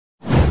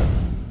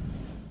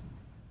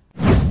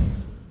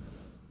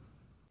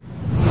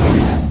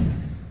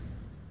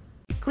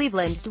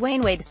Cleveland,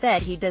 Dwyane Wade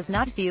said he does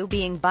not view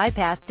being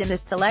bypassed in the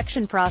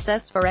selection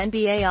process for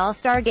NBA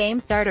All-Star Game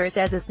starters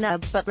as a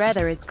snub, but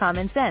rather as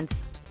common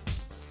sense.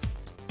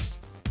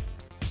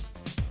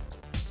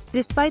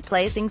 Despite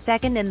placing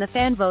second in the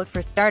fan vote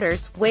for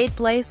starters, Wade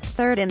placed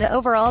third in the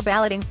overall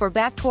balloting for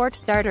backcourt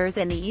starters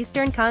in the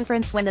Eastern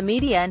Conference when the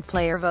media and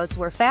player votes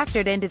were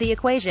factored into the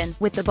equation,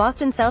 with the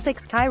Boston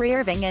Celtics Kyrie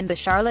Irving and the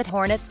Charlotte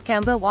Hornets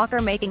Kemba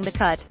Walker making the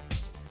cut.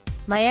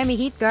 Miami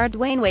Heat guard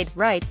Dwyane Wade,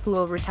 right, who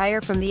will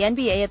retire from the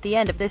NBA at the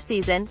end of this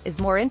season, is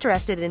more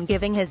interested in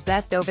giving his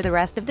best over the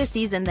rest of the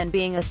season than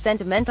being a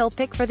sentimental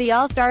pick for the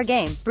All-Star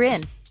game.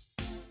 Bryn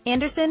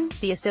Anderson,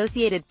 The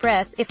Associated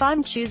Press: "If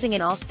I'm choosing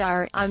an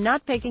All-Star, I'm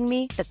not picking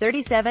me," the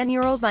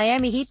 37-year-old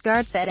Miami Heat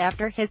guard said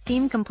after his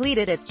team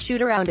completed its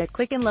shoot-around at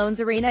Quicken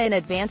Loans Arena in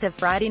advance of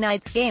Friday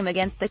night's game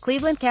against the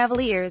Cleveland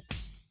Cavaliers.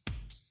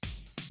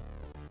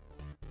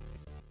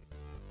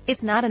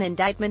 "It's not an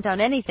indictment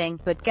on anything,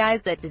 but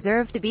guys that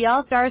deserve to be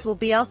All-Stars will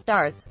be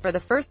All-Stars. For the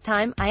first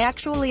time, I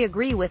actually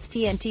agree with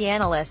TNT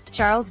analyst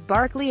Charles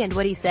Barkley and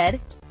what he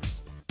said.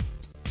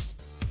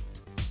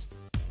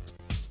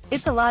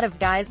 It's a lot of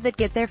guys that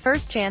get their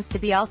first chance to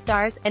be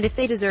All-Stars, and if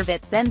they deserve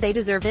it, then they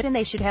deserve it and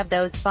they should have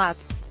those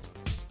spots.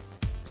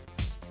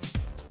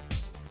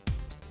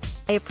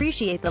 I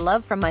appreciate the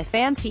love from my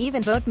fans to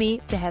even vote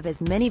me, to have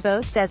as many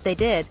votes as they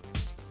did.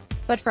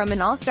 But from an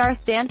All-Star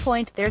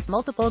standpoint, there's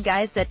multiple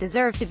guys that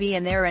deserve to be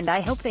in there and I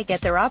hope they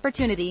get their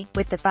opportunity."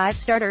 With the 5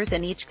 starters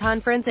in each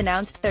conference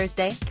announced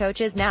Thursday,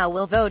 coaches now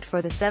will vote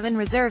for the 7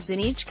 reserves in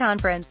each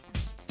conference.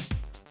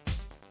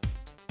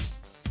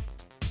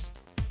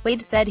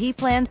 Wade said he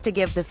plans to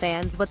give the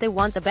fans what they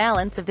want: the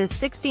balance of this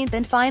 16th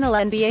and final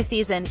NBA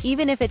season,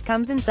 even if it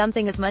comes in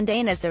something as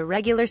mundane as a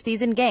regular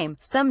season game.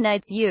 "Some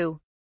nights you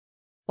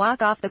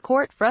walk off the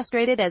court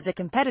frustrated as a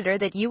competitor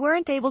that you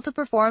weren't able to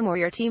perform or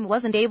your team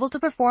wasn't able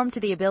to perform to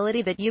the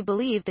ability that you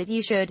believe that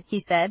you should," he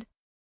said.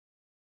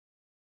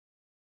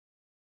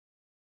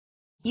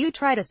 "You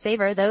try to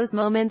savor those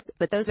moments,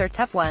 but those are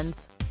tough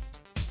ones.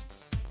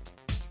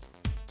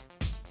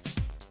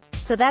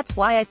 So that's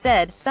why I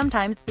said,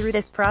 sometimes through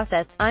this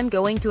process, I'm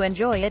going to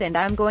enjoy it and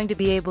I'm going to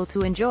be able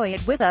to enjoy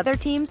it with other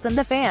teams and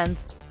the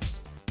fans.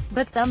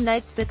 But some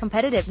nights the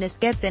competitiveness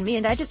gets in me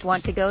and I just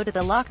want to go to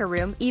the locker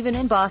room. Even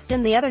in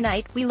Boston the other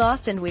night, we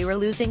lost and we were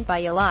losing by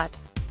a lot.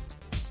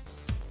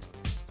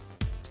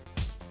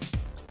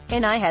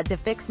 And I had to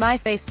fix my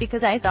face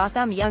because I saw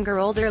some younger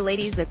older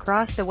ladies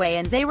across the way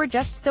and they were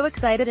just so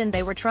excited and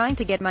they were trying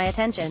to get my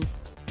attention.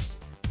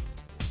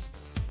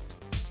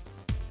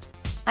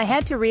 I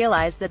had to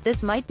realize that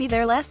this might be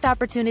their last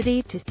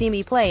opportunity to see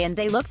me play and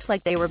they looked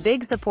like they were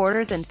big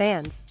supporters and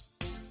fans.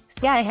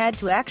 So yeah, I had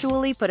to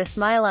actually put a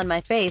smile on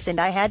my face and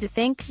I had to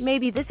think,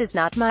 maybe this is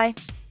not my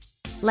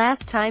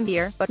last time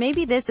here, but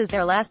maybe this is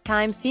their last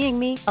time seeing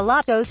me. A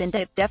lot goes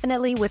into it,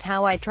 definitely, with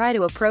how I try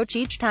to approach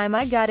each time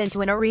I got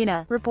into an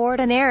arena. Report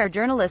and air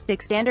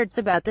journalistic standards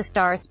about the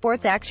star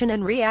sports action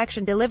and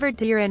reaction delivered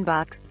to your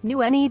inbox. New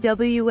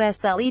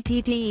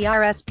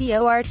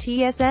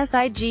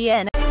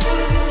NEWSLETTERSPORTSSIGN